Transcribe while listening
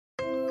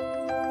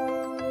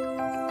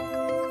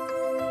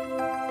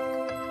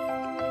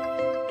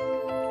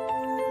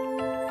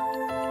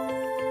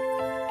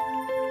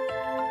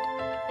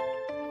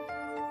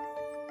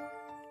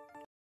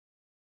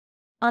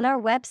On our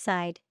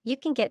website, you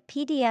can get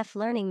PDF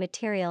learning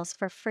materials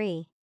for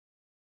free.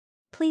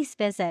 Please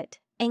visit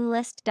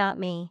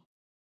englist.me.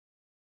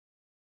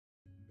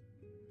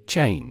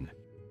 Chain.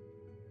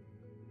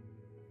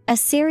 A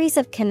series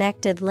of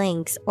connected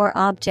links or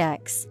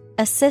objects,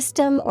 a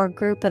system or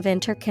group of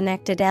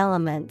interconnected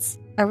elements,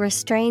 a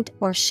restraint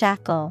or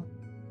shackle.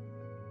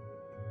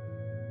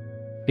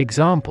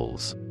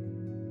 Examples: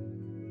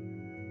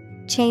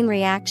 Chain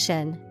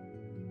reaction.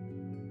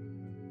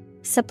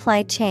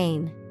 Supply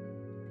chain.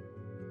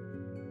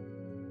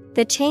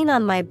 The chain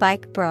on my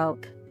bike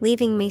broke,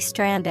 leaving me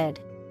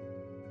stranded.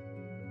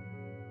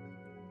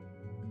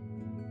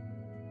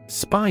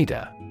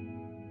 Spider.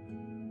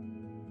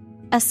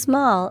 A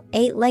small,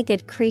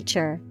 eight-legged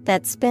creature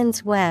that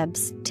spins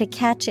webs to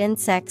catch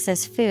insects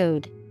as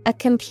food, a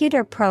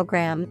computer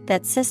program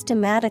that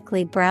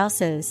systematically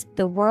browses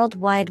the World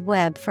Wide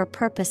Web for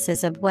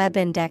purposes of web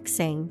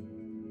indexing.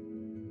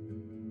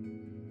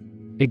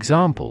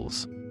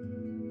 Examples: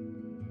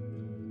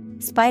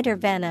 Spider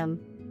venom.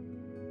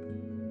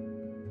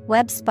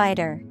 Web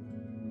spider.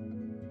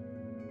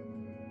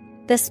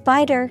 The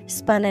spider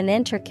spun an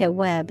intricate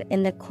web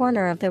in the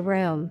corner of the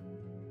room.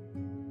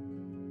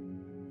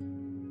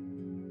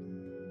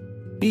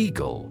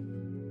 Eagle.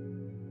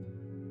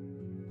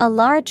 A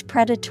large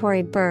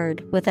predatory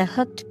bird with a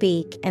hooked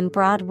beak and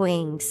broad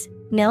wings,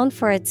 known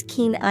for its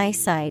keen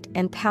eyesight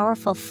and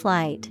powerful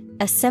flight,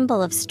 a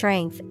symbol of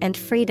strength and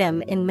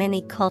freedom in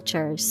many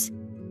cultures.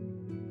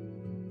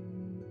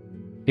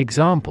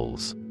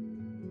 Examples: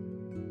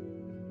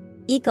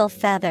 Eagle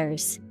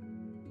feathers.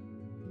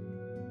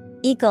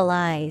 Eagle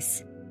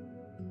eyes.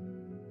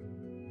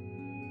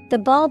 The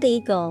bald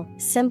eagle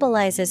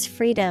symbolizes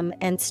freedom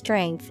and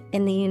strength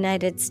in the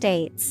United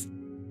States.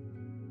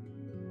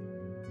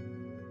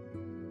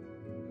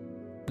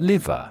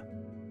 Liver.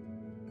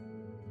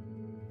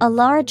 A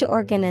large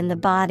organ in the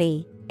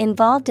body,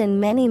 involved in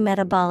many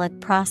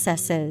metabolic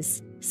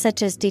processes,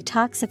 such as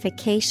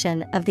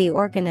detoxification of the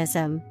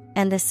organism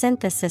and the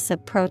synthesis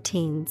of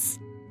proteins.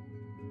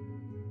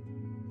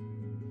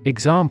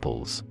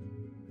 Examples: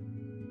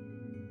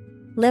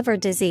 Liver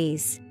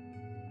disease.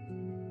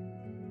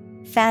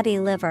 Fatty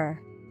liver.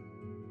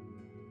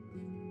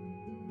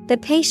 The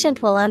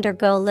patient will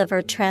undergo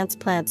liver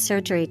transplant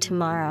surgery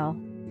tomorrow.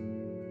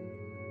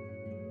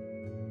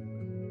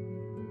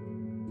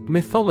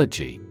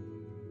 Mythology.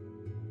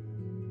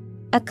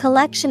 A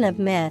collection of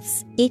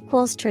myths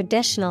equals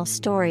traditional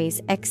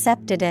stories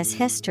accepted as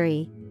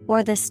history,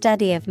 or the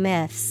study of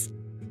myths.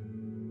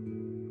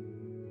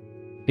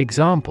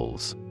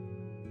 Examples: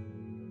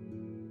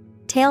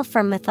 Tale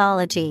from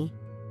mythology.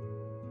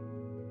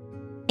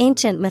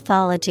 Ancient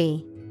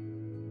mythology.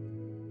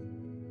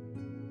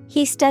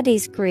 He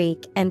studies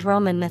Greek and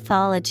Roman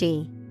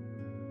mythology.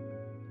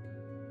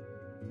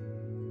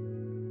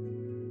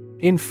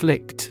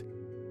 Inflict.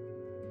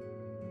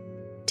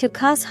 To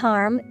cause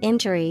harm,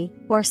 injury,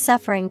 or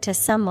suffering to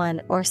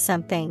someone or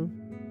something.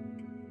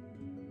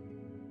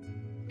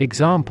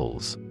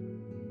 Examples: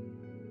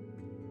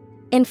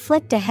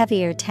 Inflict a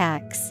heavier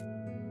tax.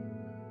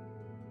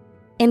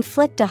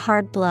 Inflict a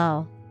hard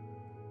blow.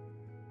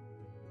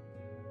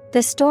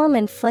 The storm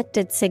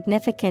inflicted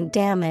significant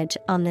damage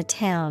on the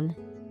town.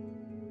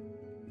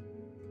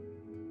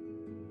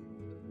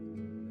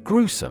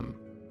 Gruesome.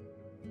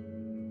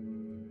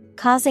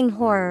 Causing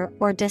horror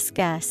or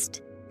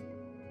disgust.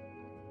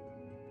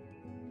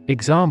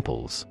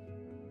 Examples: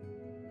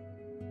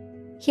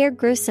 Hear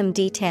gruesome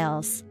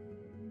details.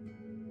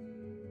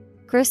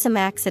 Gruesome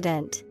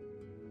accident.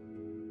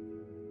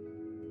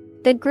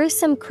 The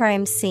gruesome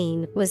crime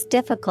scene was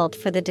difficult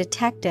for the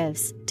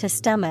detectives to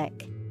stomach.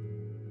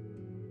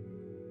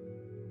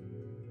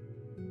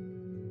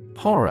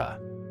 Horror.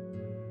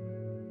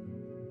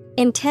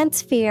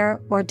 Intense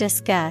fear or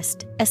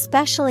disgust,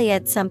 especially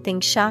at something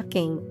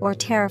shocking or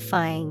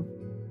terrifying.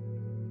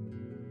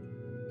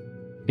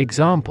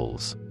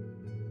 Examples: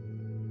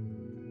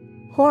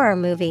 Horror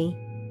movie.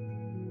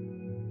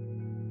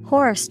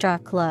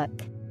 Horror-struck look.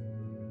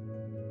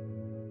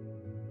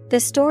 The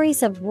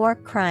stories of war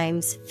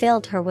crimes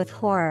filled her with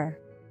horror.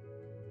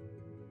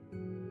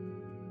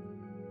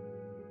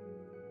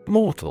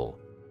 Mortal.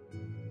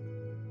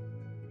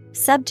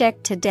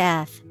 Subject to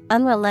death,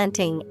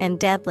 unrelenting and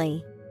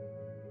deadly.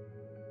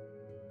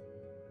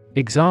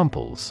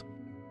 Examples: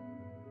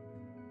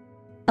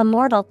 A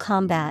mortal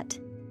combat.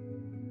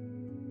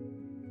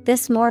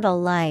 This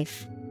mortal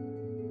life.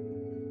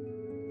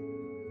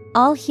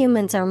 All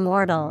humans are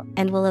mortal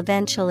and will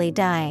eventually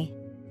die.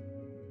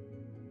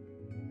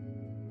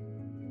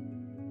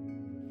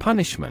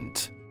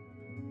 Punishment.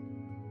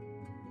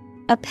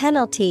 A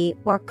penalty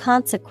or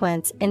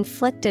consequence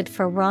inflicted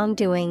for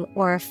wrongdoing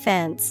or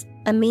offense,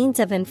 a means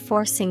of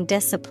enforcing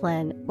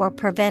discipline or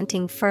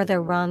preventing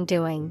further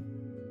wrongdoing.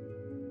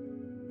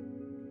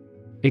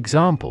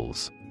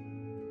 Examples: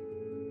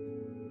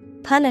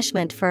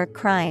 Punishment for a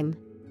crime.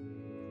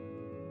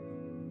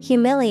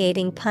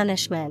 Humiliating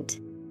punishment.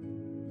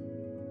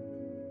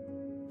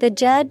 The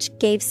judge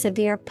gave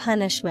severe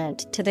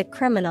punishment to the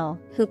criminal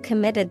who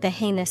committed the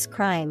heinous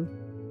crime.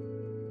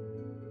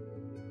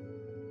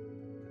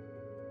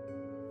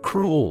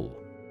 Cruel.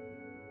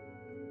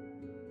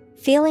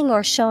 Feeling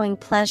or showing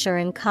pleasure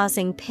in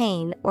causing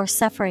pain or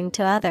suffering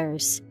to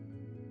others.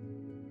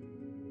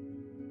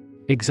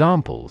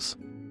 Examples: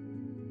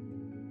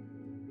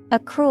 A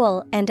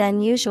cruel and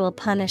unusual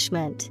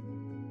punishment.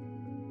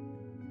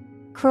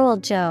 Cruel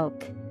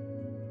joke.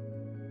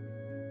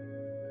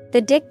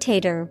 The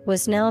dictator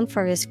was known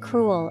for his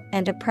cruel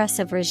and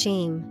oppressive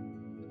regime.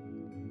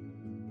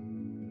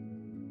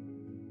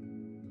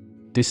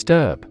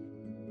 Disturb.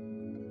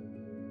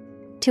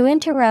 To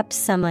interrupt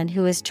someone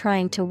who is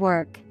trying to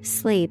work,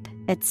 sleep,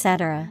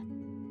 etc.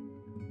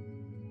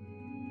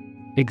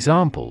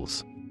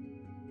 Examples: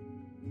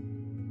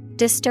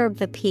 Disturb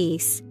the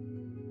peace.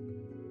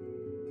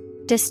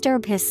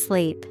 Disturb his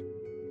sleep.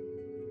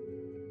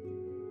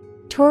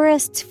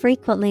 Tourists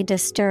frequently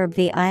disturb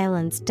the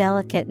island's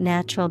delicate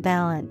natural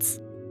balance.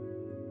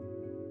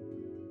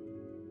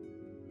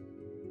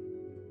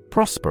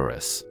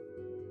 Prosperous.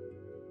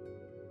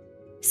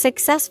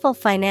 Successful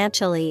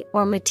financially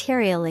or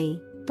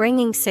materially,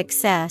 bringing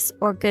success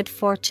or good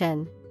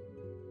fortune.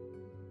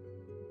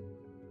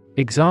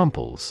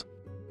 Examples: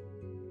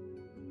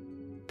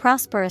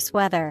 Prosperous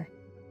weather.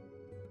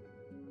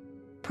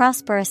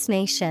 Prosperous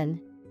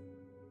nation.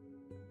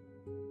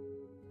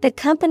 The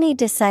company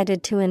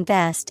decided to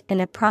invest in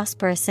a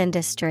prosperous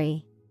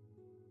industry.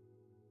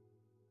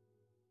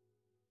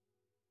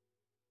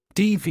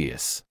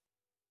 Devious.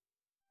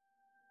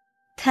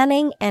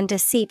 Cunning and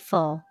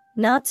deceitful,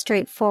 not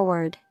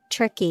straightforward,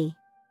 tricky.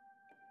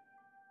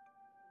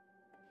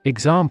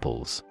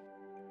 Examples: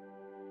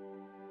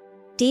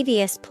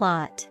 Devious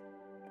plot.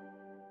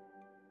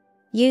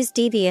 Use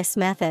devious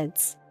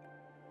methods.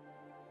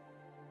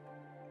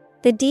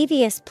 The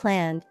devious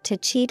plan to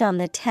cheat on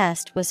the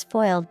test was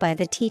foiled by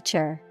the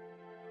teacher.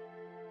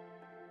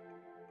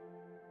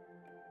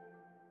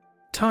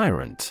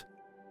 Tyrant.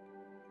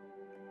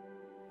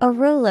 A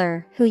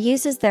ruler who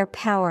uses their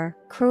power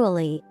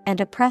cruelly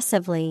and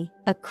oppressively,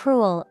 a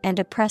cruel and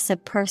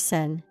oppressive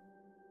person.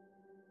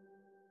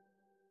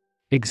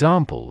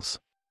 Examples: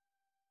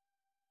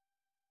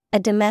 A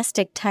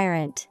domestic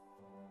tyrant.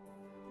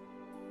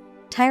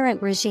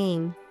 Tyrant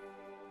regime.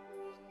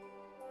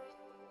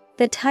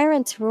 The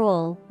tyrant's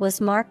rule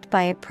was marked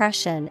by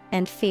oppression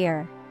and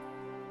fear.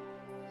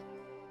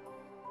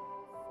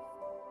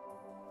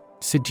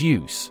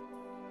 Seduce.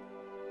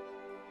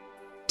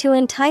 To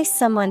entice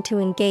someone to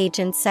engage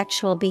in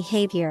sexual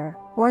behavior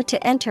or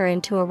to enter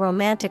into a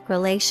romantic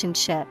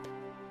relationship.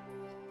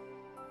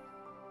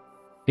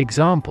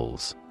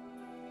 Examples: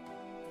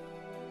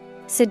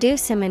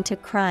 Seduce him into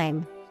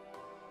crime.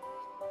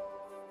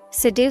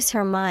 Seduce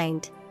her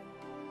mind.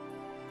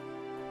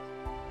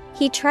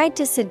 He tried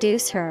to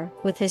seduce her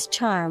with his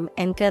charm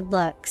and good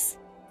looks.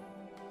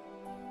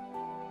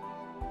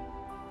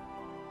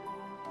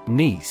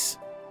 Niece.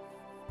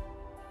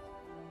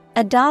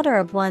 A daughter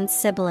of one's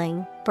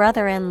sibling,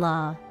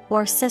 brother-in-law,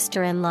 or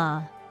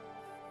sister-in-law.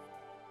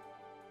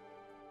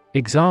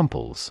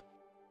 Examples: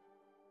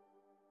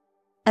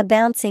 A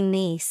bouncing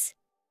niece.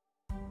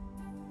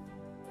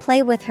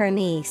 Play with her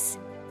niece.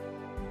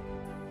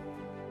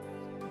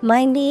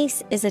 My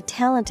niece is a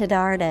talented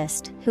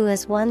artist who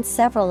has won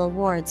several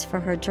awards for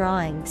her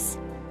drawings.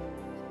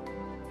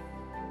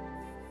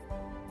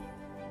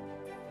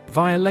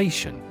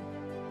 Violation.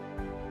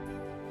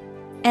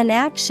 An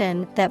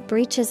action that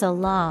breaches a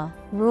law,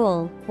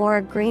 rule, or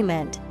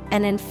agreement,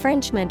 an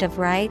infringement of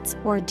rights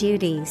or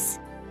duties.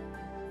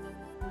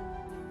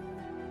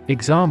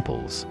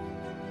 Examples: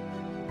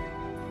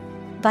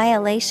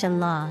 Violation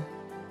law.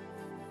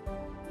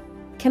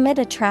 Commit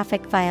a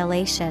traffic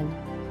violation.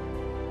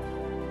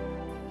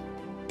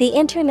 The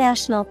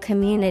international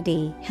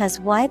community has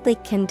widely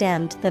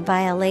condemned the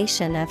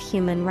violation of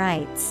human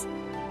rights.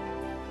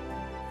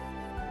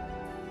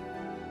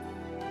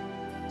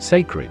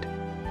 Sacred.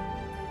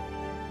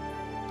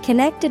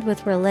 Connected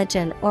with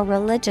religion or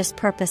religious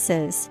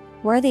purposes,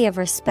 worthy of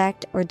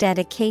respect or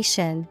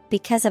dedication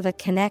because of a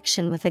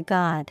connection with a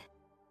god.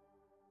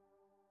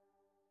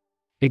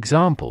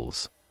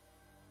 Examples: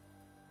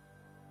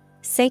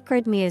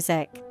 Sacred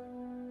music.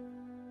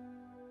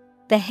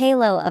 The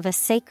halo of a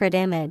sacred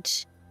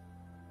image.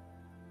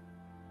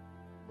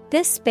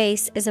 This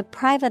space is a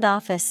private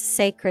office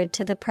sacred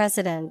to the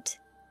president.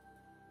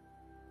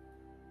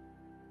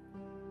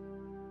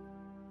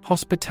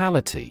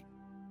 Hospitality.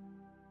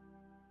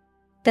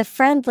 The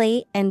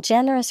friendly and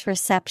generous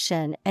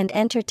reception and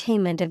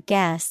entertainment of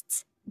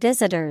guests,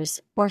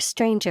 visitors, or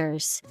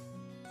strangers.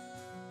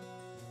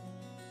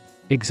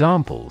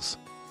 Examples: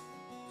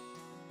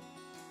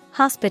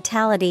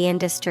 Hospitality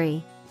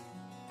industry.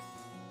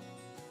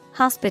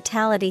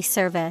 Hospitality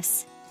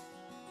service.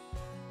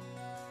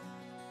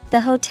 The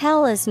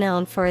hotel is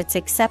known for its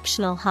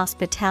exceptional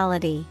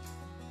hospitality.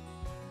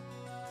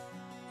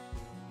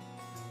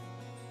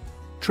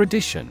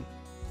 Tradition.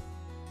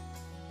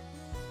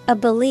 A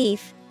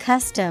belief,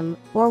 custom,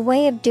 or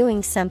way of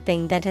doing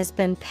something that has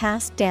been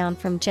passed down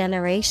from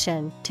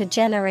generation to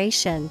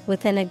generation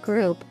within a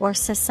group or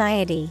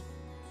society.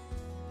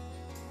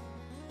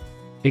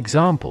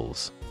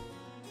 Examples: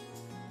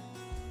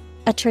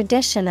 A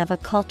tradition of a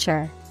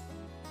culture.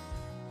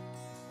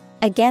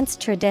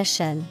 Against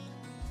tradition.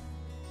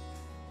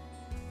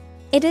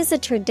 It is a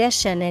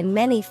tradition in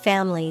many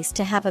families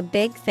to have a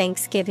big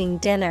Thanksgiving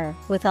dinner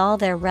with all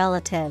their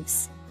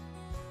relatives.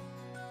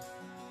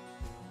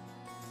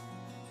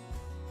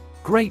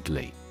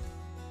 Greatly.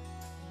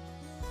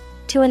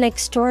 To an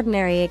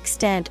extraordinary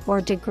extent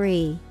or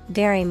degree,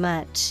 very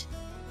much.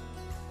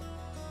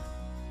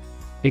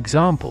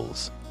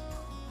 Examples.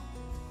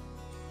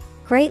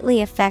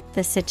 Greatly affect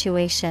the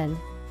situation.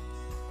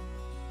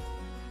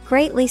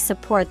 Greatly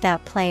support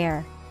that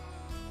player.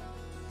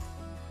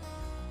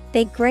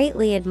 They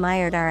greatly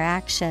admired our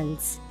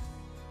actions.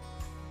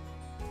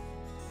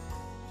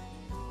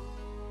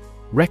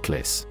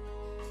 Reckless.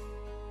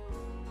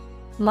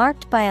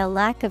 Marked by a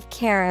lack of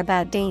care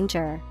about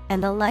danger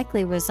and the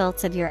likely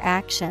results of your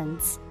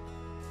actions.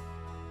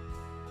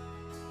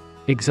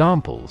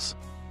 Examples.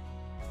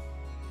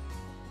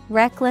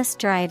 Reckless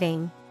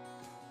driving.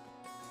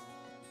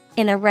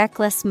 In a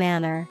reckless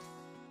manner.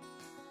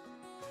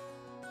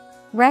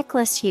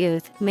 Reckless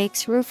youth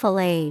makes rueful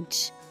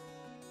age.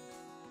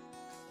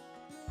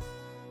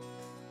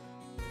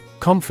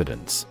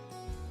 Confidence.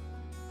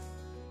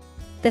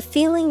 The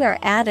feeling or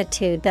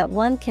attitude that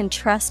one can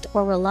trust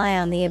or rely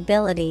on the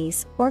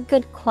abilities or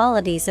good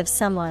qualities of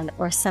someone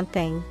or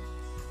something.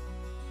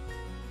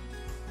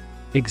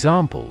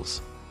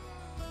 Examples.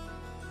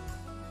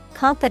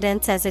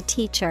 Confidence as a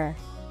teacher.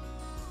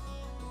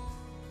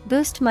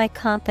 Boost my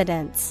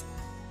confidence.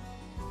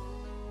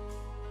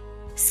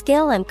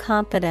 Skill and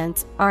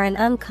confidence are an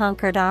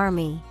unconquered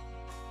army.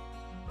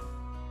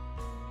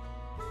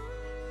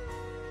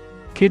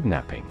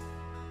 Kidnapping.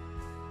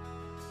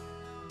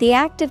 The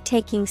act of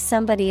taking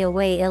somebody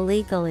away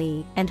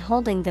illegally and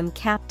holding them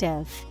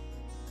captive.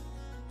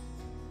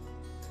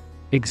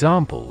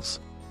 Examples.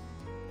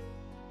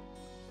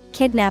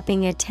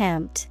 Kidnapping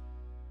attempt.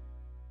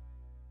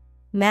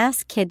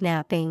 Mass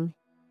kidnapping.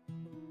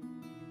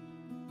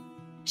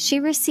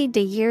 She received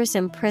a year's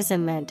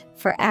imprisonment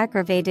for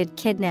aggravated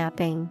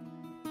kidnapping.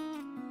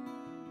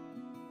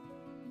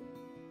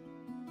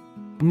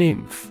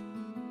 Nymph.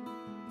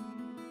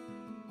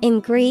 In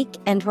Greek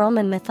and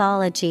Roman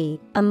mythology,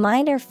 a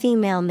minor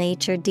female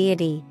nature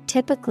deity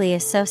typically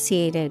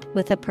associated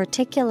with a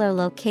particular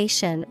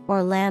location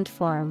or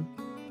landform.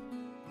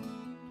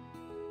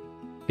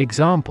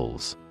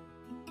 Examples.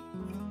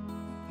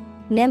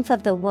 Nymph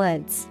of the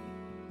woods.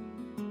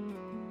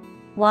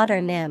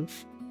 Water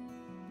nymph.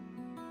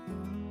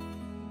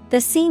 The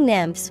sea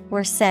nymphs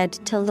were said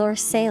to lure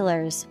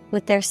sailors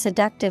with their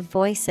seductive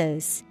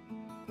voices.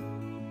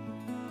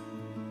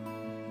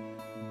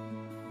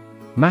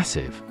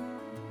 Massive.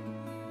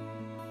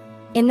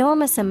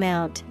 Enormous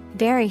amount,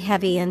 very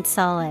heavy and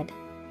solid.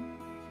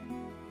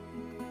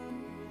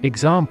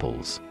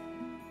 Examples.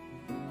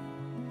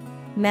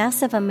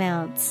 Massive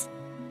amounts.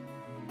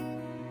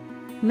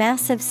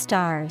 Massive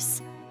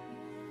stars.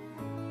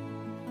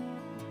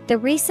 The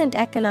recent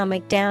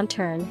economic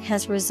downturn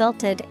has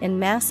resulted in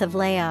massive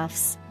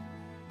layoffs.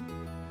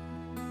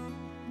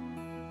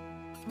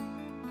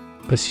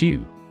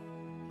 Pursue.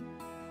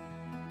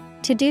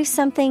 To do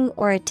something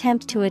or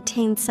attempt to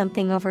attain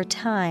something over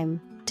time,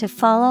 to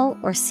follow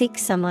or seek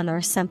someone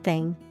or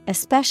something,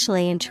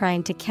 especially in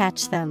trying to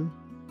catch them.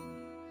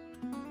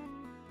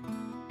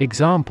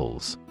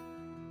 Examples.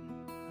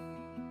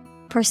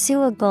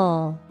 Pursue a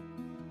goal.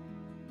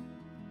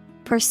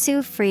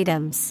 Pursue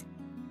freedoms.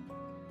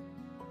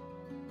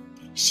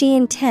 She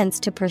intends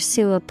to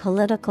pursue a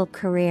political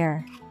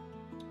career.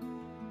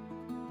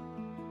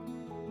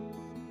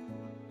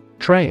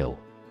 Trail.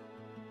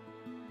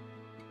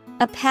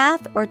 A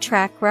path or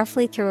track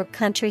roughly through a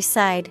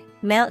countryside,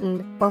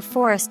 mountain, or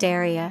forest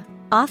area,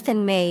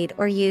 often made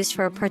or used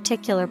for a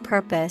particular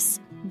purpose.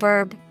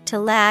 Verb, to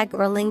lag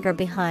or linger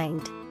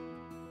behind.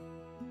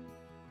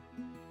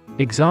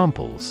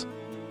 Examples.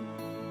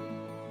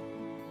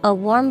 A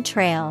warm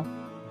trail.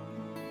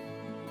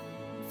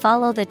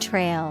 Follow the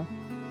trail.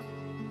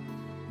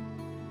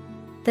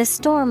 The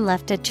storm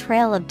left a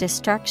trail of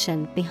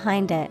destruction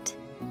behind it.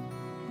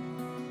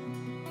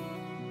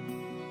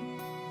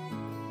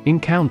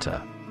 Encounter.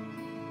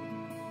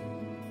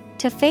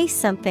 To face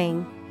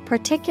something,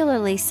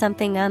 particularly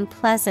something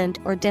unpleasant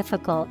or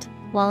difficult,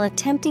 while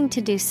attempting to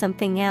do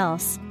something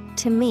else,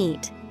 to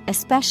meet,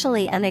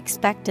 especially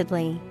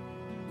unexpectedly.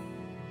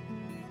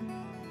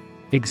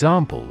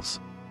 Examples.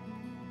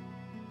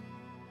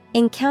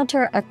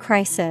 Encounter a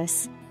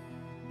crisis.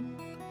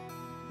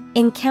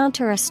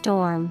 Encounter a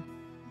storm.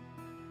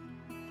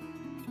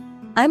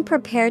 I'm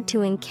prepared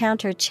to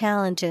encounter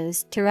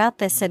challenges throughout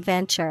this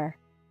adventure.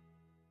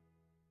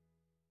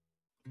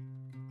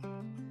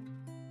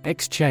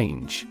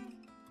 Exchange.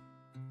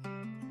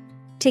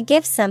 To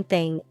give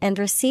something and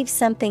receive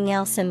something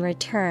else in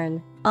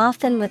return,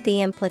 often with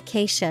the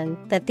implication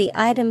that the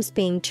items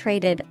being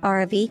traded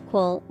are of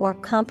equal or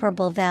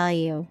comparable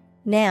value.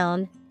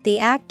 Noun, the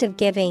act of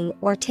giving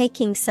or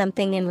taking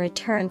something in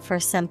return for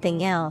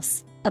something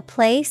else. A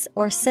place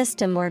or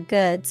system where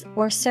goods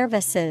or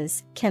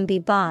services can be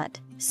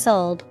bought,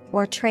 sold,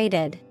 or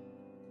traded.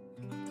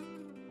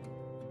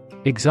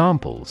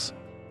 Examples: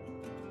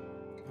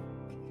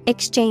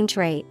 exchange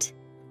rate.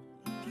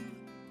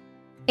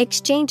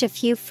 Exchange a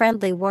few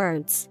friendly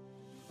words.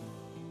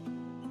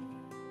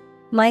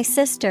 My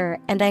sister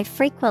and I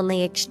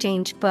frequently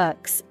exchange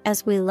books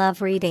as we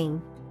love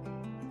reading.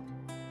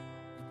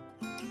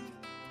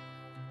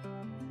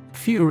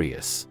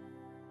 Furious.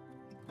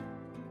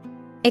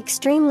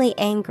 Extremely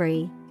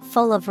angry,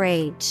 full of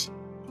rage.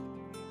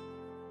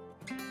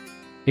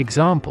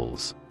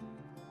 Examples: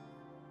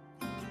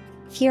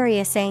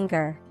 furious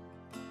anger.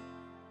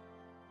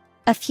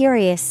 A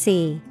furious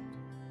sea.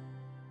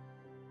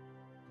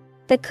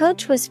 The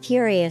coach was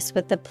furious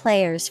with the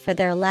players for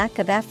their lack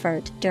of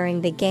effort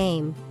during the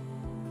game.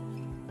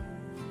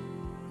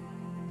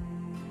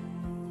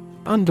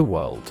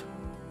 Underworld.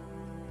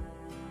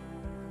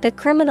 The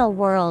criminal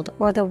world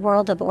or the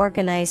world of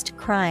organized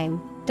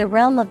crime, the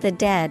realm of the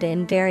dead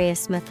in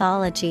various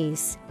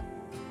mythologies.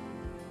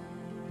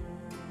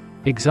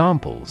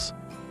 Examples: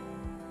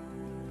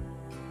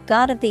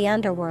 God of the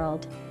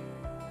underworld.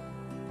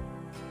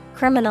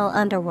 Criminal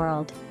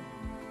underworld.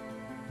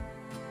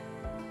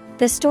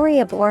 The story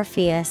of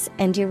Orpheus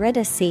and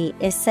Eurydice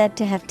is said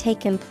to have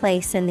taken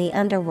place in the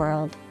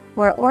underworld,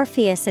 where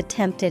Orpheus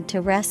attempted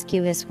to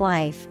rescue his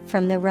wife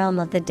from the realm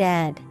of the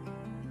dead.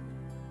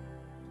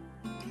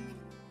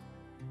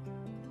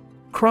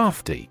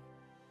 Crafty.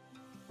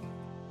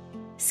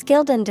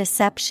 Skilled in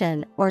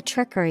deception or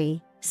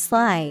trickery,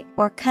 sly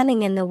or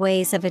cunning in the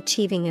ways of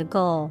achieving a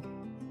goal.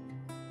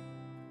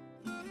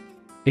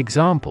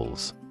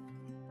 Examples: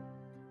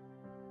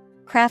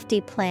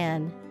 crafty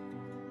plan.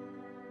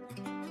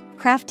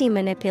 Crafty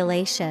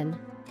manipulation.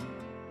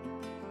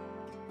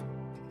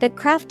 The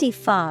crafty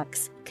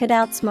fox could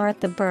outsmart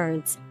the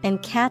birds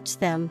and catch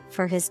them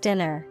for his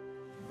dinner.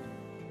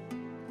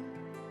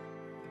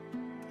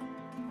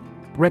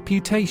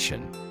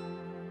 Reputation.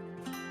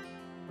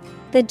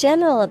 The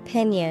general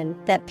opinion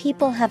that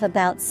people have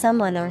about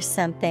someone or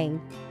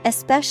something,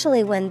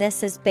 especially when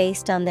this is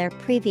based on their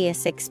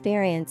previous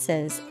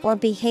experiences or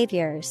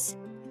behaviors.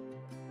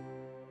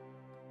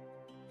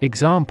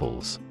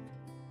 Examples: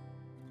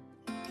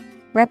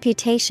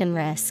 reputation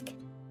risk.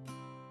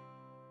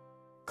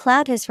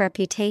 Cloud his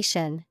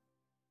reputation.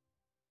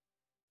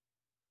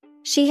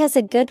 She has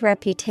a good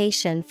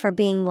reputation for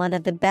being one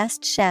of the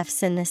best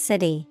chefs in the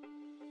city.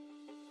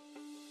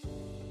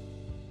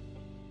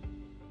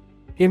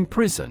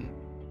 Imprison.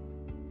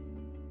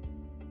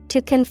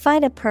 To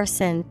confine a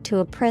person to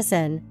a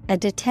prison, a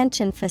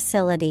detention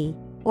facility,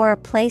 or a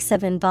place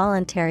of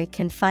involuntary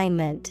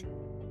confinement.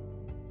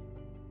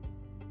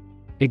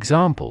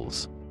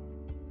 Examples: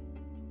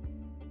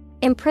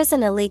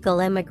 imprison a legal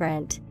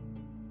immigrant.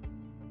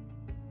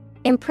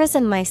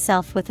 Imprison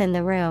myself within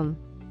the room.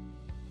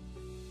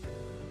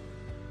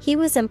 He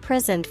was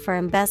imprisoned for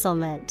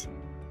embezzlement.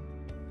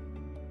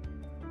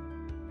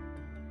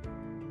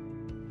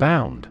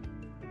 Bound.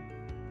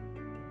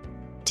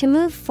 To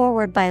move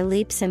forward by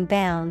leaps and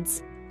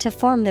bounds, to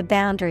form the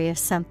boundary of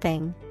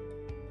something.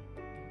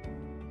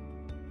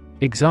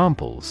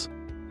 Examples: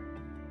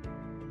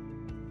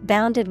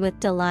 bounded with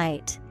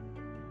delight.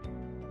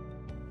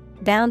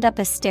 Bound up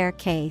a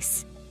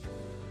staircase.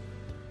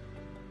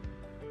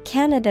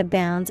 Canada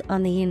bounds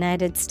on the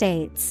United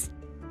States.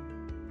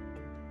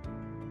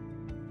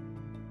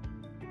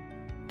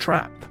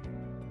 Trap.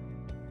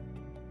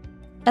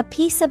 A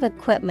piece of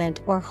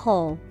equipment or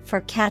hole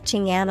for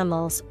catching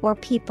animals or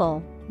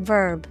people.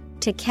 Verb,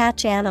 to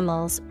catch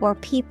animals or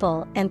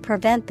people and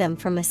prevent them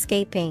from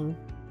escaping.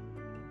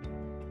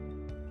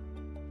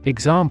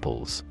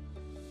 Examples: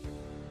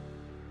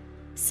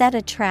 set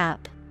a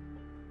trap.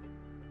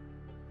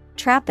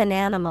 Trap an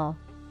animal.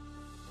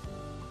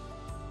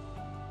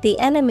 The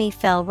enemy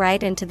fell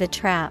right into the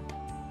trap.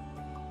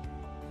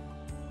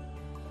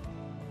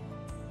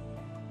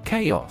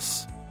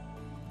 Chaos.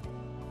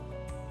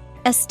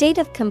 A state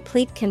of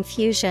complete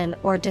confusion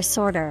or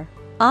disorder,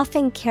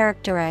 often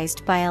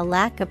characterized by a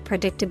lack of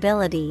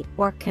predictability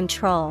or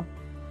control.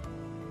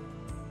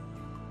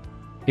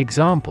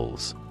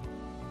 Examples: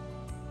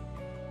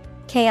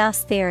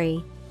 chaos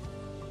theory.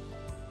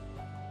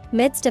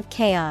 Midst of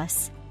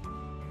chaos.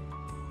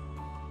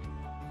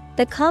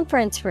 The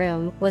conference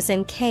room was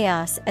in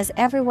chaos as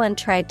everyone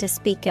tried to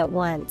speak at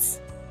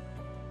once.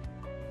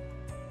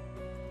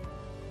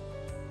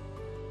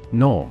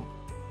 Norm.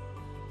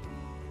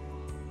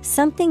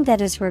 Something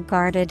that is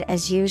regarded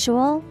as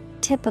usual,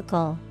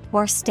 typical,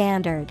 or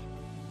standard.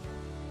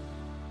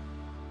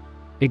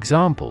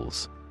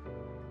 Examples: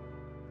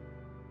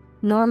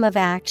 norm of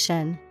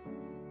action.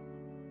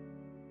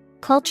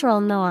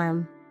 Cultural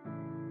norm.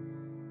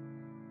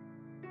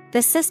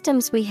 The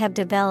systems we have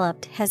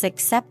developed has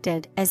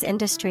accepted as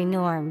industry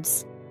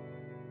norms.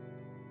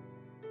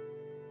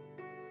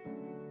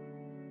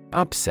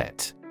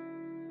 Upset.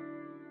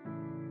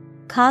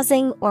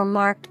 Causing or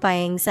marked by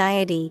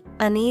anxiety,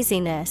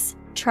 uneasiness,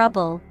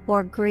 trouble,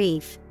 or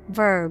grief.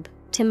 Verb,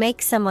 to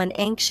make someone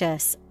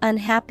anxious,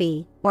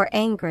 unhappy, or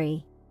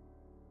angry.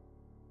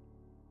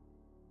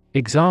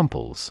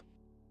 Examples: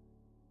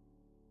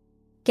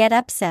 get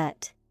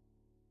upset.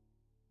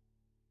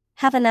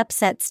 Have an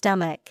upset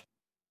stomach.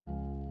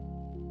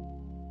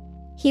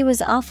 He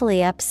was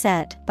awfully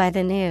upset by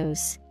the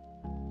news.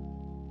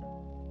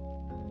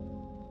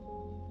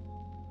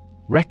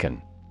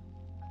 Reckon.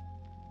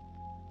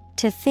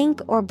 To think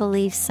or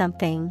believe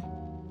something.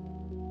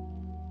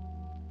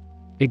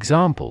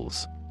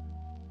 Examples.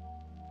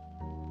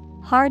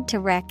 Hard to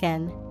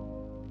reckon.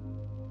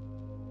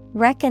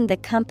 Reckon the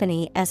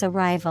company as a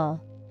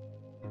rival.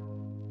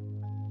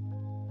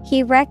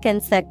 He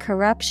reckons that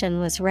corruption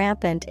was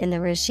rampant in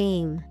the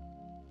regime.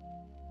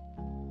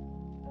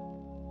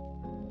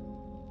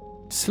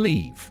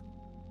 Sleeve.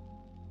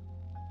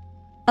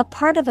 A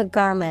part of a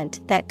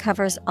garment that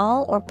covers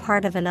all or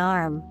part of an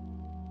arm.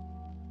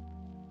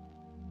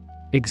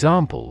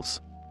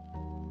 Examples.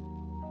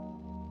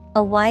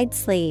 A wide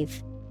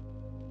sleeve.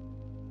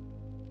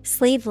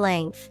 Sleeve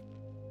length.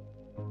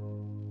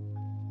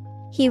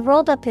 He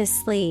rolled up his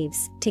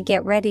sleeves to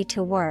get ready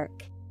to work.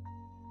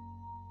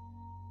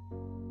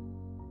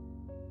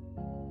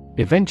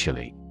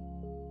 Eventually.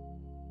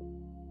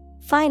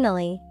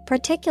 Finally,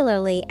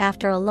 particularly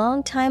after a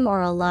long time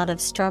or a lot of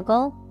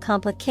struggle,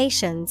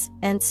 complications,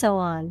 and so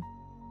on.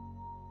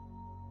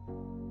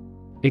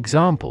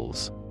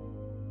 Examples.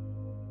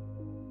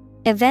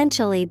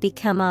 Eventually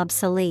become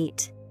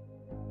obsolete.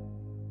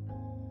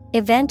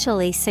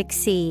 Eventually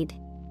succeed.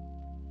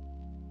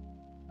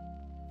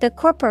 The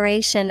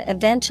corporation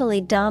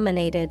eventually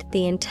dominated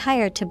the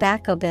entire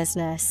tobacco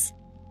business.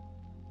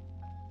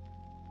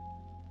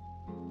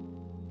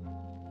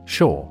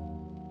 Shore.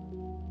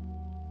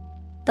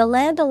 The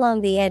land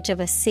along the edge of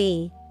a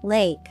sea,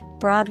 lake,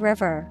 broad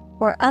river,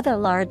 or other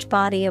large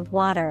body of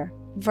water.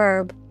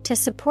 Verb, to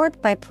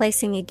support by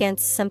placing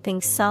against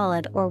something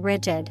solid or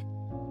rigid.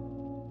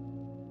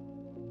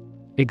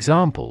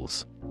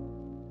 Examples.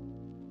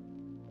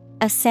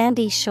 A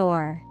sandy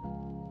shore.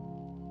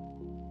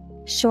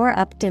 Shore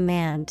up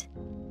demand.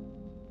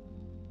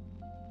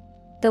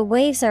 The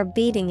waves are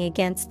beating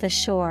against the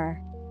shore.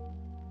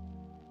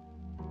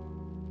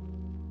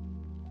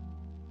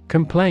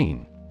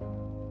 Complain.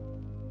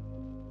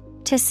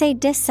 To say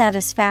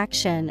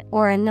dissatisfaction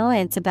or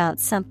annoyance about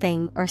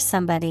something or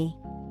somebody.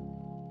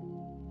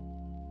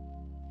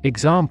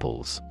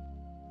 Examples.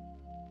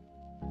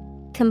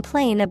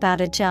 Complain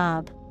about a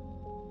job.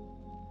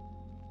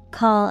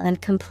 Call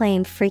and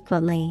complain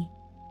frequently.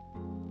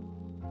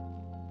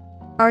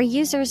 Our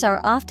users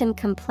are often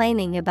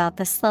complaining about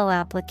the slow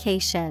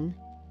application.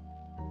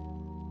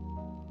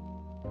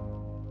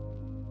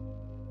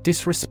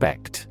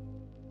 Disrespect.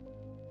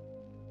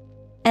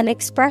 An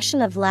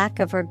expression of lack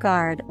of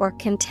regard or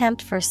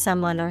contempt for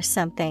someone or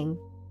something.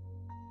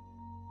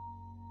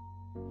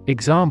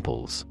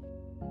 Examples.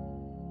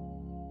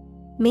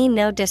 Mean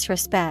no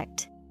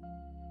disrespect.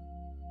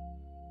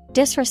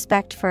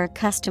 Disrespect for a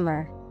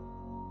customer.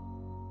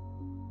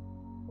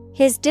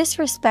 His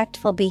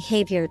disrespectful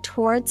behavior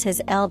towards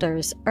his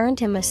elders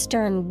earned him a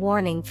stern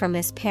warning from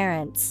his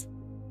parents.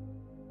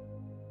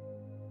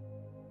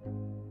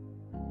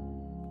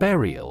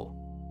 Burial.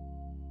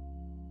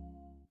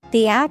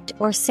 The act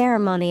or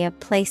ceremony of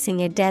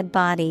placing a dead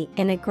body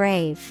in a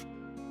grave.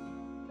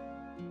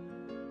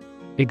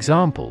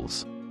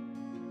 Examples.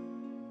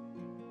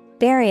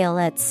 Burial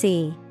at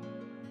sea.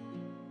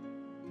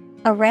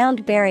 A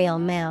round burial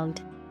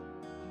mound.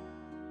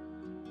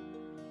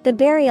 The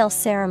burial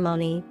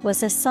ceremony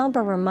was a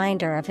somber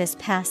reminder of his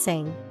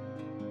passing.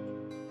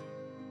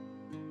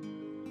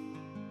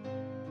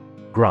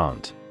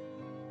 Grant.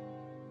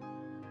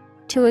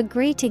 To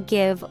agree to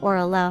give or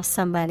allow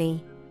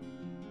somebody.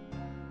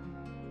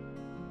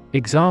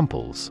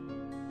 Examples.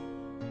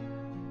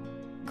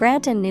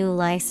 Grant a new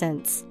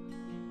license.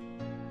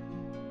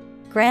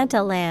 Grant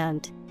a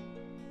land.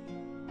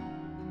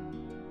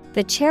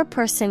 The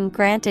chairperson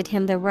granted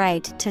him the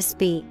right to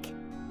speak.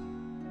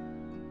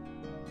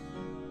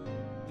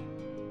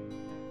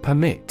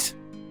 Permit.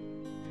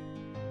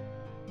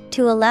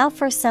 To allow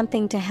for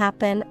something to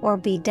happen or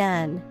be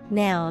done.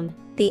 Noun,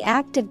 the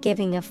act of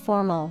giving a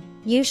formal,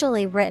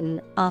 usually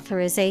written,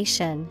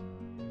 authorization.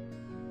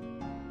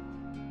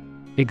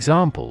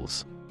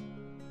 Examples.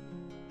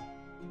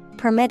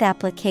 Permit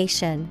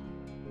application.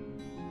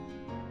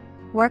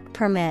 Work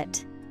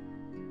permit.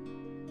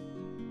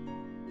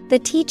 The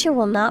teacher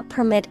will not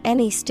permit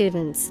any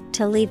students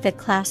to leave the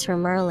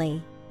classroom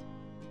early.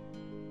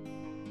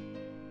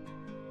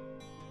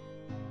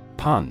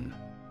 Pun.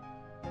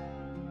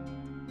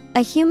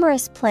 A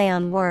humorous play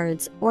on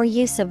words or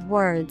use of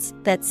words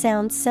that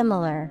sound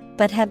similar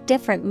but have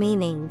different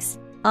meanings,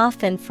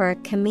 often for a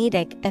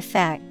comedic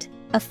effect,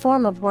 a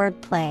form of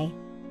wordplay.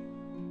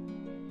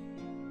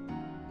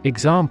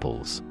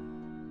 Examples.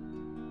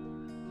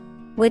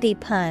 Witty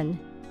pun.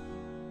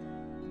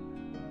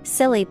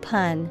 Silly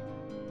pun.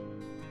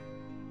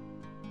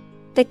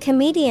 The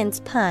comedian's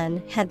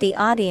pun had the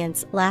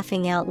audience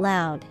laughing out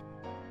loud.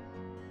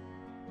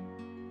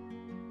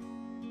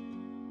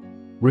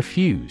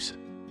 Refuse.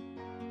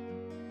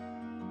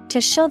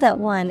 To show that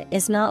one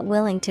is not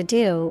willing to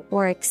do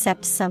or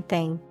accept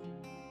something.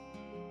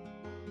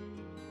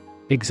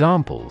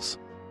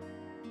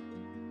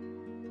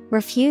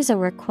 Refuse a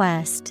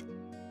request.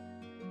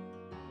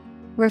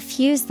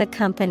 Refuse the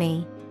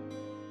company.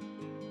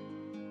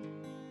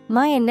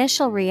 My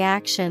initial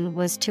reaction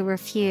was to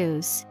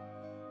refuse.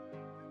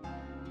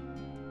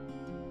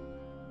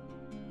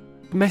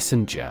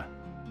 Messenger.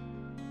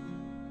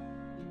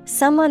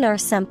 Someone or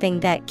something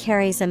that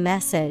carries a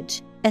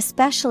message,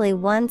 especially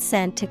one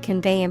sent to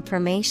convey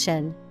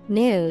information,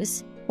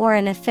 news, or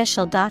an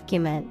official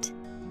document.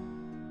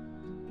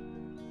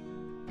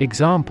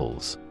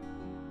 Examples: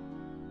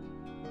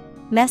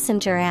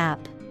 Messenger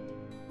app.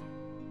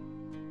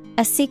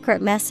 A secret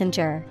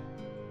messenger.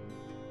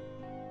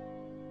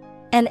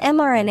 An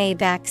mRNA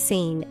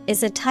vaccine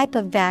is a type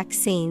of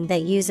vaccine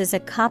that uses a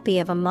copy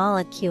of a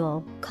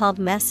molecule called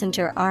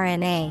messenger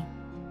RNA.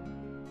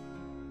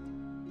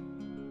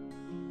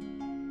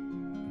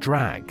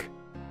 Drag.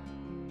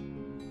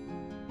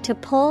 To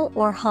pull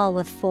or haul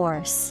with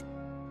force.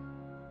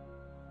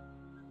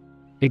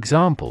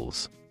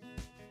 Examples: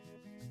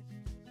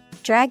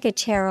 Drag a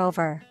chair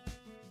over.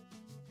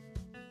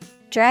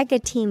 Drag a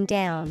team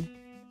down.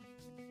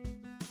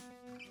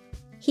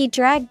 He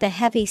dragged the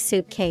heavy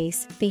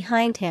suitcase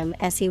behind him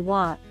as he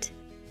walked.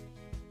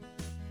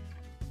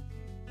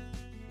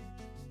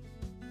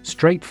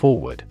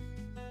 Straightforward.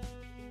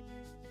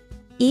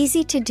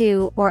 Easy to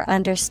do or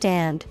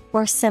understand,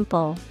 or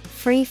simple,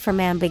 free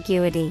from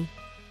ambiguity.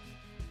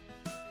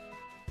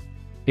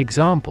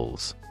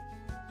 Examples: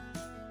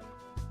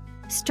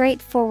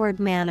 Straightforward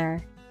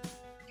manner.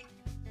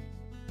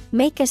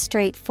 Make a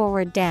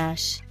straightforward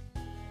dash.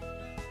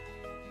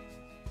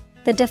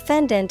 The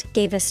defendant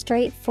gave a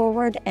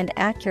straightforward and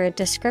accurate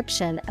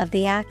description of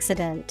the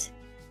accident.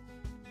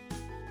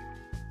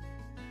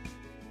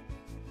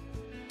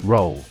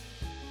 Roll.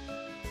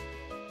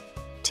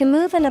 To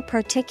move in a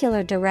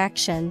particular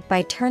direction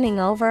by turning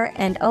over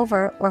and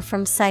over or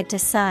from side to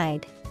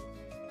side.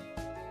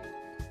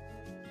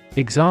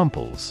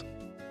 Examples: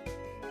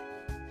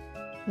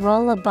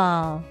 Roll a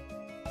ball.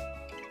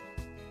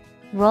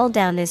 Roll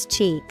down his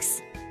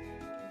cheeks.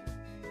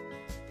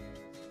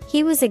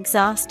 He was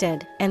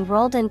exhausted and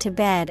rolled into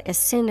bed as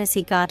soon as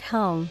he got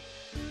home.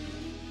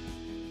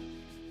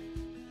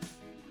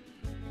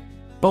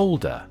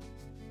 Boulder.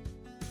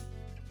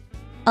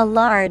 A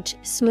large,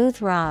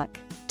 smooth rock,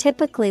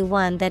 typically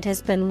one that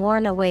has been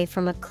worn away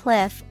from a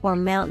cliff or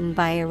mountain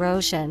by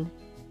erosion.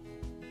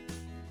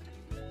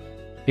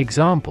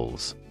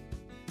 Examples: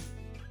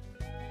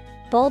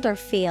 Boulder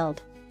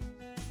field.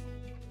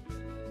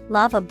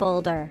 Lava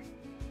boulder.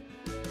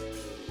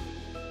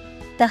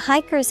 The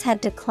hikers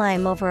had to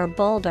climb over a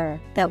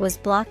boulder that was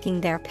blocking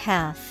their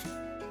path.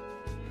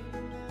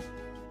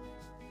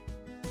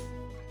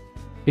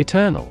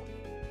 Eternal.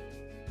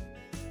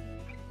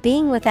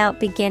 Being without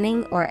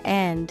beginning or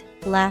end,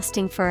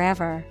 lasting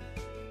forever.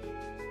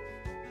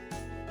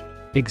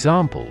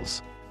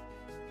 Examples: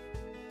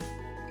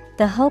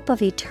 The hope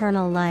of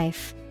eternal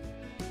life.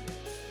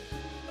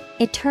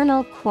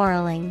 Eternal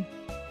quarreling.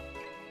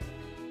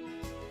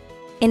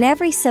 In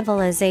every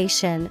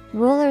civilization,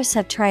 rulers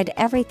have tried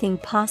everything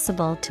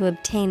possible to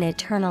obtain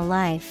eternal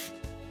life.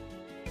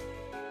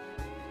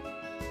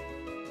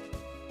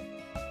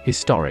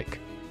 Historic.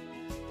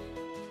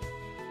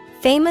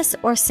 Famous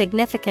or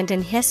significant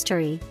in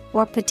history,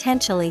 or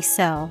potentially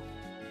so.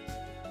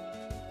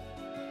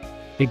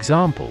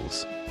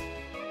 Examples: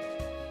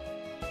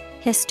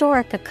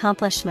 Historic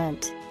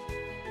accomplishment.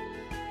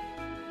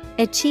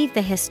 Achieve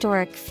the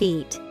historic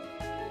feat.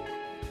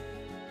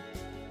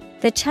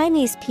 The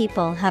Chinese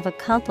people have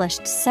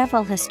accomplished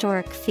several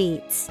historic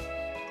feats.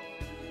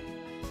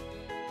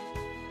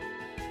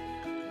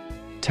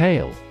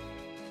 Tale.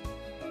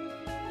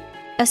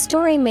 A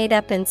story made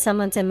up in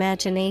someone's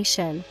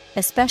imagination,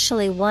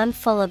 especially one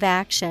full of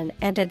action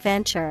and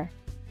adventure.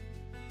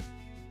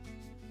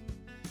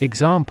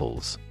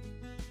 Examples: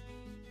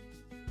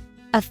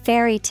 A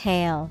fairy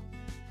tale.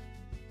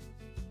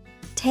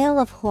 Tale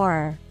of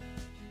horror.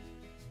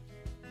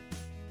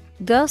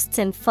 Ghosts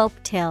in folk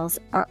tales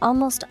are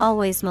almost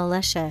always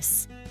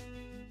malicious.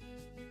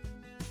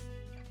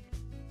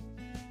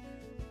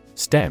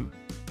 Stem.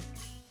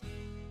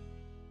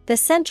 The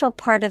central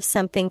part of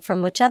something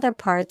from which other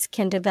parts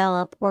can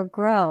develop or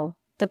grow,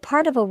 the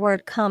part of a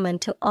word common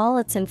to all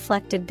its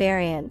inflected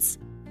variants.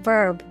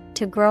 Verb,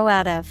 to grow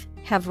out of,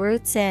 have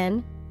roots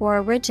in, or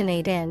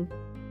originate in.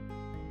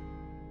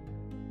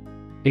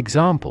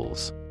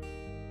 Examples: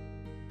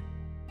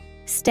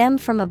 Stem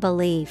from a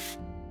belief.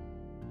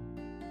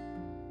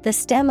 The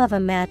stem of a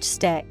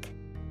matchstick.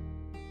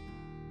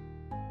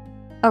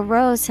 A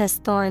rose has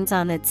thorns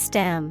on its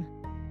stem.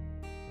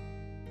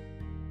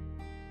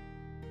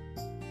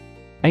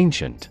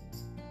 Ancient.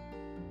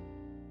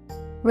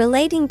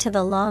 Relating to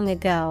the long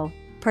ago,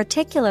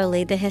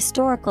 particularly the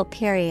historical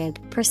period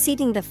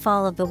preceding the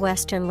fall of the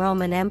Western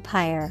Roman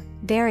Empire,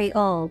 very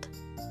old.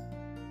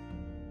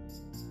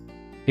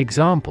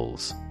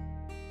 Examples: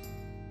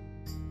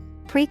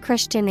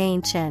 Pre-Christian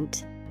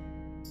ancient.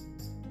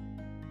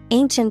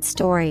 Ancient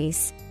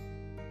stories.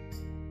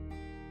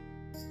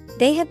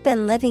 They have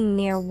been living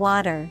near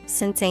water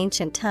since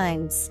ancient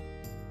times.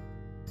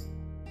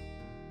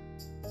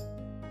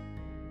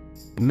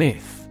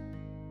 Myth.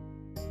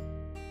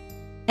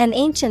 An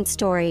ancient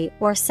story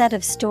or set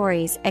of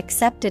stories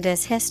accepted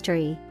as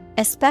history,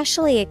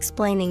 especially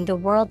explaining the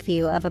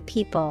worldview of a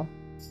people.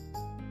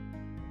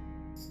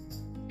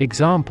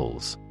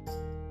 Examples: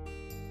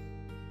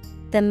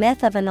 The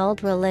myth of an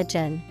old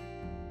religion.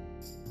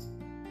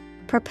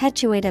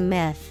 Perpetuate a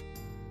myth.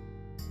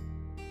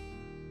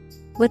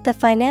 With the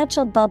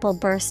financial bubble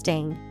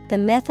bursting, the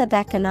myth of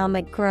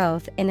economic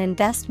growth in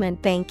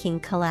investment banking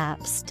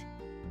collapsed.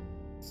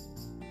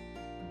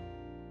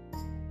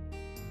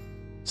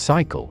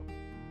 Cycle.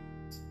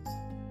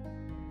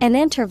 An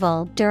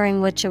interval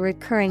during which a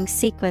recurring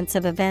sequence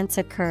of events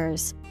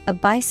occurs, a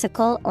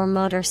bicycle or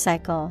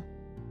motorcycle.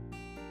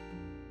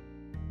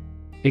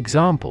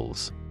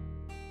 Examples: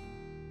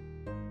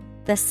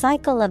 The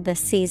cycle of the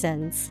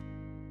seasons.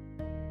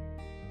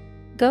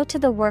 Go to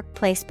the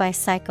workplace by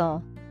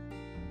cycle.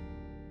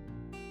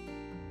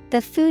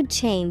 The food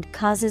chain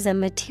causes a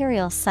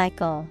material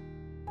cycle.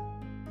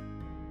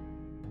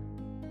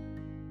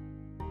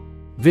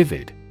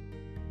 Vivid.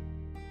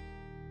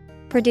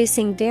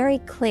 Producing very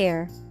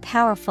clear,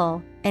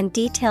 powerful, and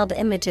detailed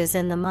images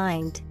in the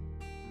mind.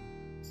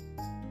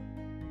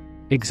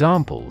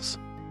 Examples: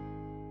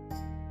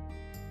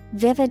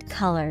 Vivid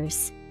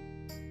colors.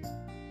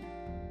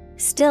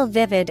 Still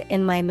vivid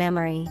in my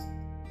memory.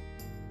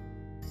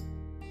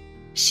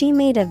 She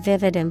made a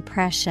vivid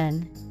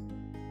impression.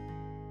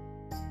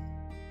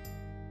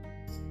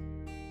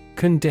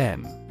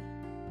 Condemn.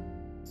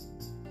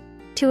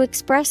 To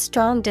express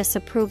strong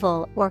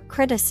disapproval or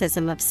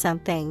criticism of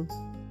something.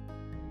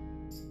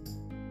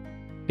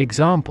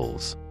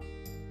 Examples: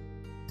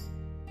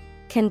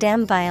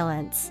 Condemn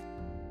violence.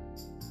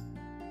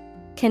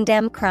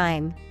 Condemn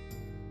crime.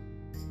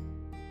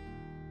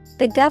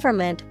 The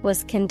government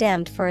was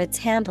condemned for its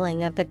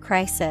handling of the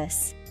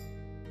crisis.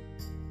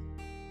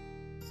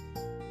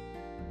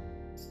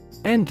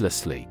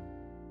 Endlessly.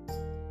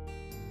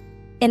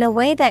 In a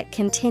way that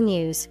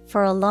continues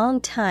for a long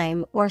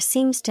time or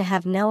seems to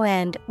have no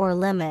end or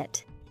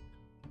limit.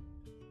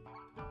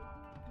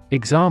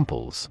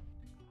 Examples: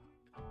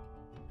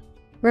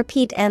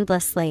 Repeat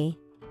endlessly.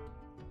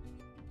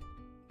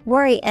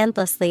 Worry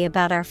endlessly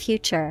about our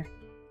future.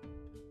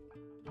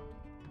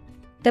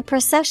 The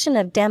procession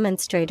of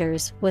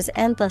demonstrators was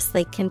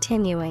endlessly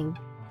continuing.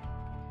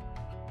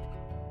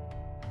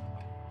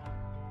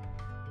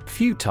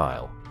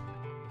 Futile.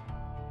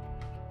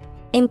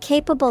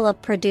 Incapable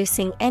of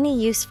producing any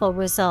useful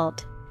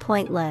result,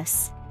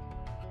 pointless.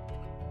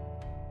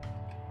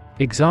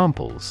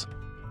 Examples: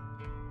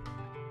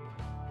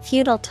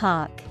 Futile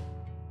talk.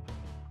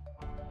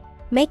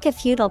 Make a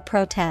futile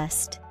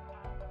protest.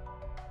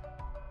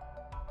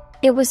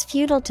 It was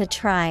futile to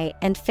try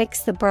and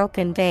fix the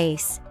broken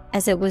vase,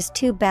 as it was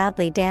too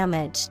badly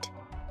damaged.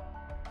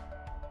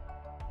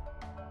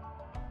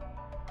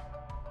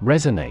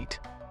 Resonate.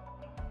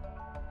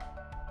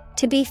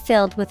 To be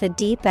filled with a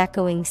deep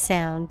echoing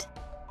sound.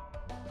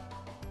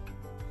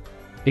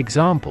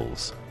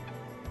 Examples: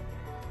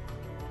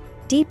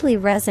 Deeply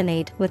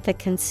resonate with the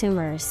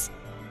consumers.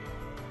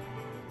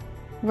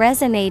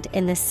 Resonate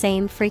in the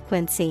same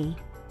frequency.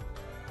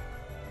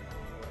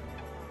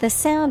 The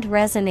sound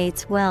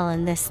resonates well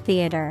in this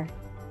theater.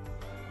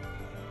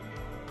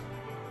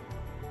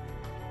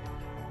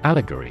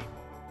 Allegory.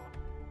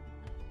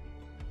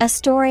 A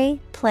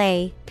story,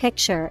 play,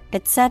 picture,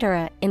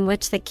 etc., in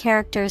which the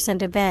characters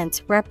and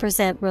events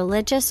represent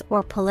religious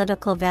or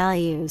political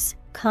values,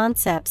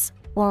 concepts,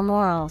 or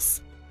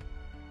morals.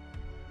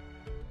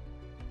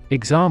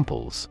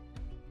 Examples: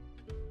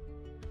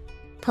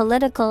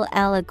 Political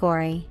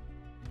allegory.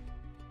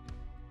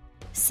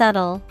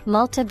 Subtle,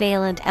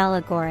 multivalent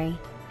allegory.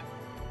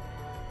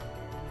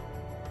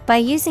 By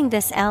using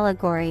this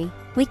allegory,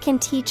 we can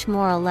teach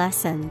moral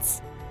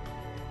lessons.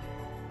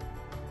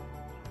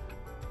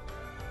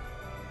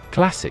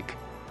 Classic.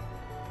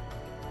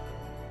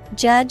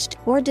 Judged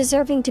or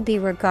deserving to be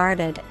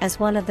regarded as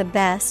one of the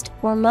best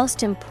or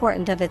most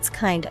important of its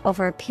kind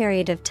over a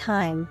period of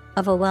time,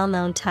 of a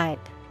well-known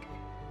type.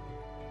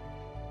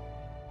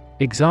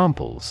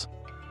 Examples: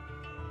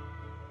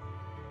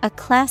 A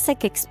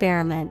classic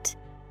experiment.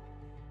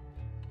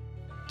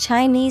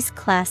 Chinese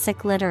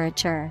classic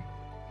literature.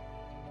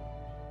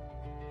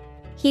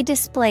 He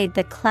displayed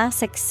the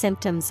classic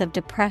symptoms of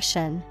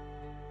depression.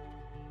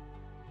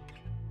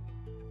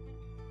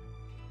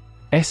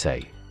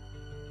 Essay.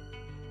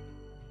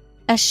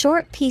 A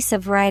short piece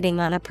of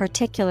writing on a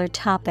particular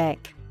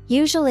topic,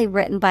 usually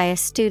written by a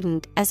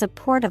student as a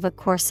part of a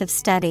course of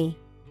study.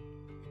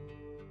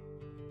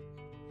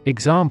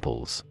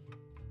 Examples: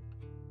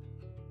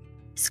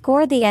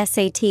 Score the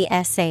SAT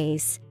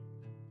essays.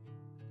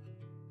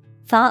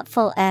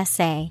 Thoughtful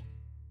essay.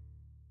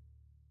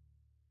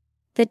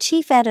 The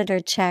chief editor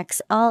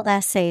checks all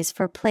essays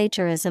for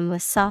plagiarism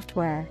with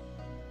software.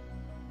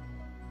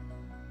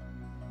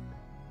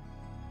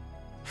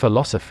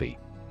 Philosophy.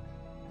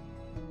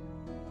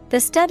 The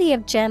study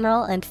of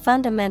general and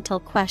fundamental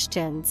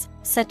questions,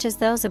 such as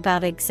those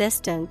about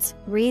existence,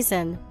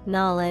 reason,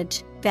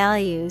 knowledge,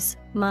 values,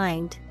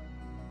 mind.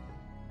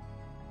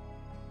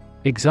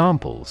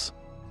 Examples: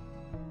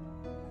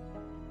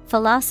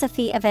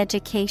 philosophy of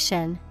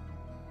education,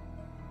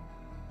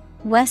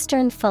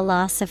 Western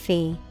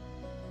philosophy.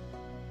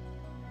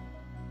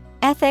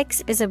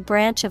 Ethics is a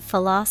branch of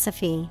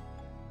philosophy.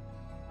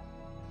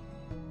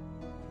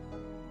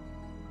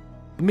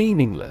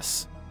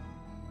 Meaningless.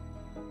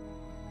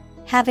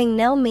 Having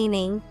no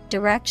meaning,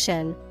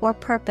 direction, or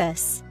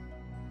purpose.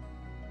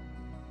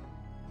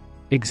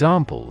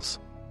 Examples: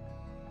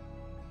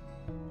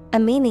 a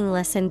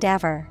meaningless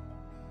endeavor,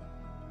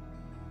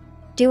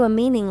 do a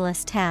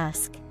meaningless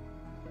task.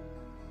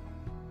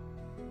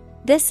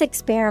 This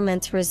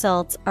experiment's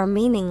results are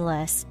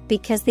meaningless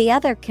because the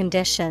other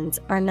conditions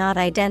are not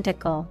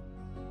identical.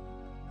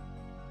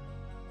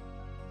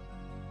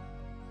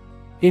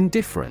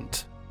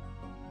 Indifferent.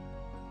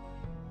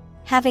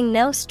 Having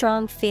no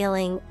strong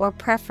feeling or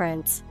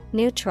preference,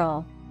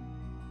 neutral.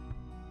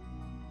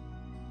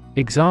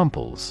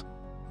 Examples: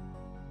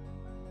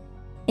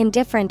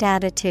 indifferent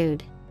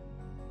attitude,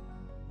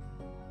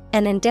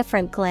 an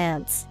indifferent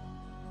glance.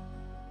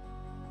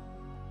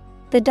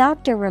 The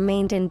doctor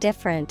remained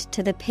indifferent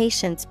to the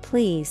patient's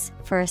pleas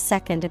for a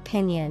second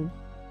opinion.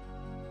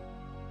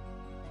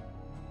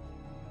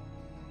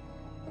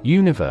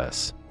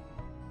 Universe.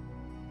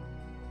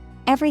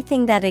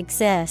 Everything that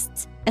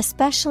exists,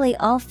 especially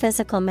all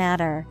physical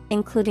matter,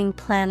 including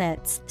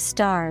planets,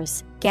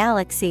 stars,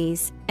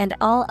 galaxies, and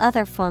all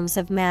other forms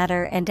of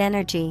matter and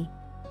energy.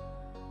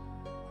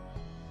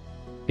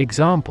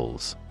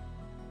 Examples: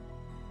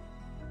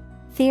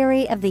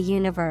 theory of the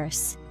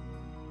universe,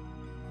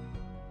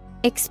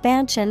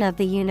 expansion of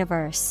the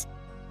universe.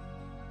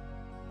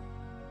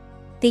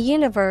 The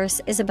universe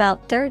is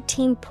about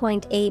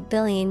 13.8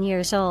 billion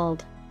years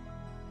old.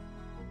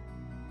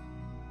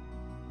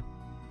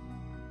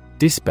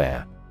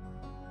 Despair.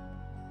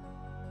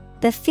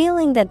 The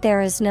feeling that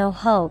there is no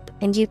hope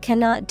and you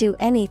cannot do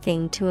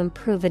anything to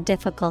improve a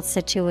difficult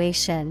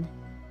situation.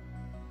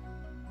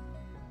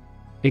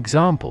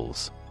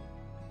 Examples: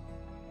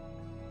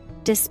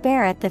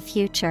 despair at the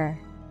future,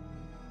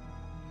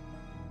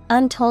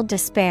 untold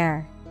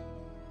despair.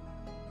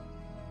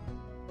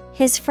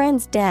 His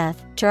friend's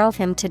death drove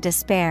him to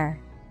despair.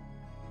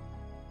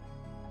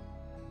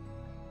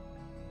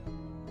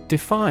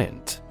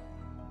 Defiant.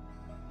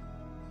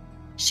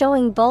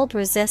 Showing bold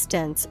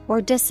resistance or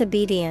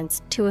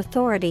disobedience to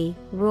authority,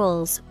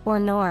 rules, or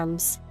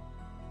norms.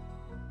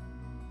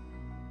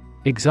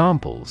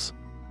 Examples: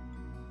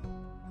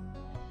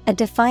 a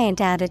defiant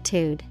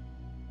attitude,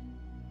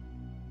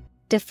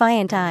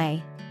 defiant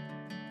eye.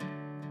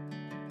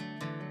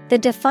 The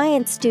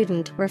defiant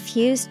student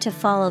refused to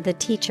follow the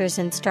teacher's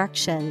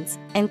instructions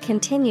and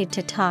continued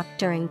to talk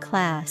during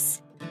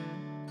class.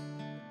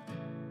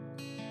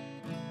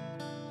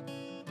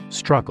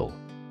 Struggle.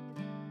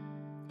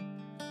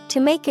 To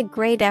make a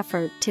great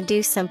effort to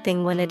do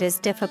something when it is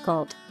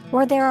difficult,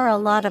 or there are a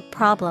lot of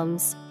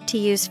problems, to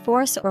use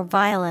force or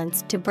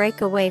violence to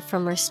break away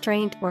from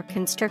restraint or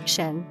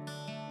constriction.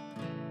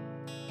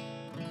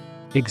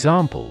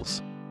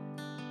 Examples: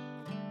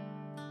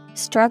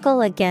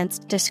 struggle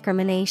against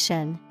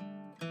discrimination,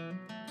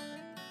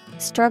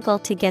 struggle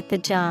to get the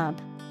job.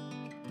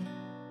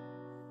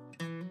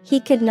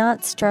 He could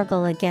not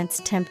struggle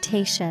against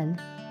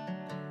temptation.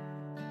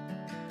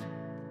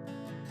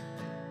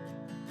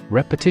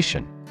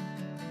 Repetition.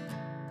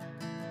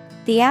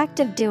 The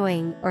act of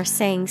doing or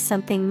saying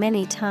something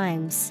many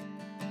times.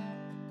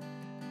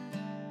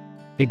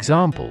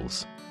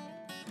 Examples: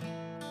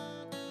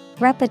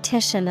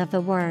 repetition of the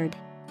word,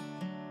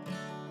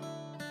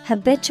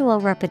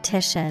 habitual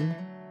repetition.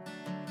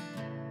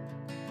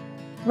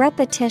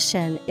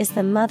 Repetition is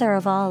the mother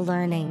of all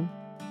learning.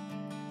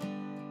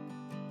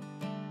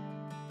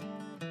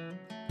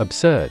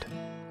 Absurd.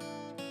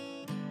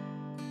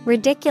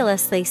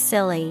 Ridiculously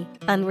silly,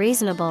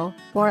 unreasonable,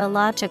 or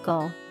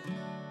illogical.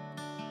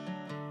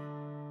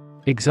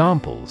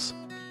 Examples: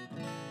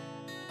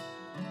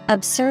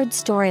 absurd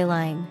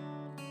storyline,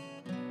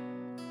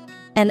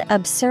 an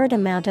absurd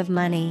amount of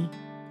money.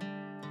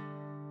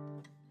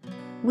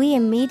 We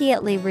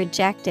immediately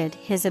rejected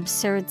his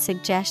absurd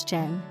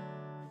suggestion.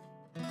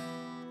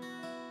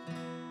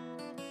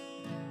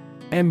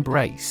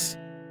 Embrace.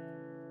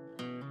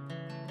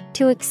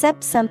 To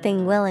accept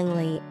something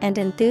willingly and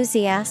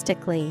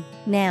enthusiastically.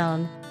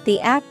 Noun, the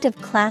act of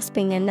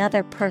clasping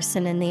another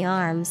person in the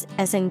arms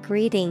as in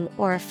greeting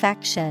or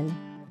affection.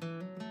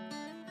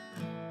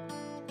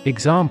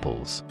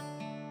 Examples: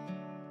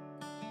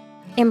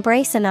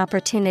 embrace an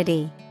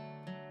opportunity,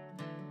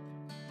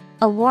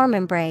 a warm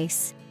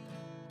embrace.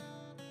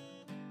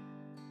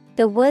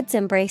 The woods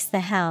embrace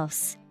the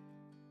house.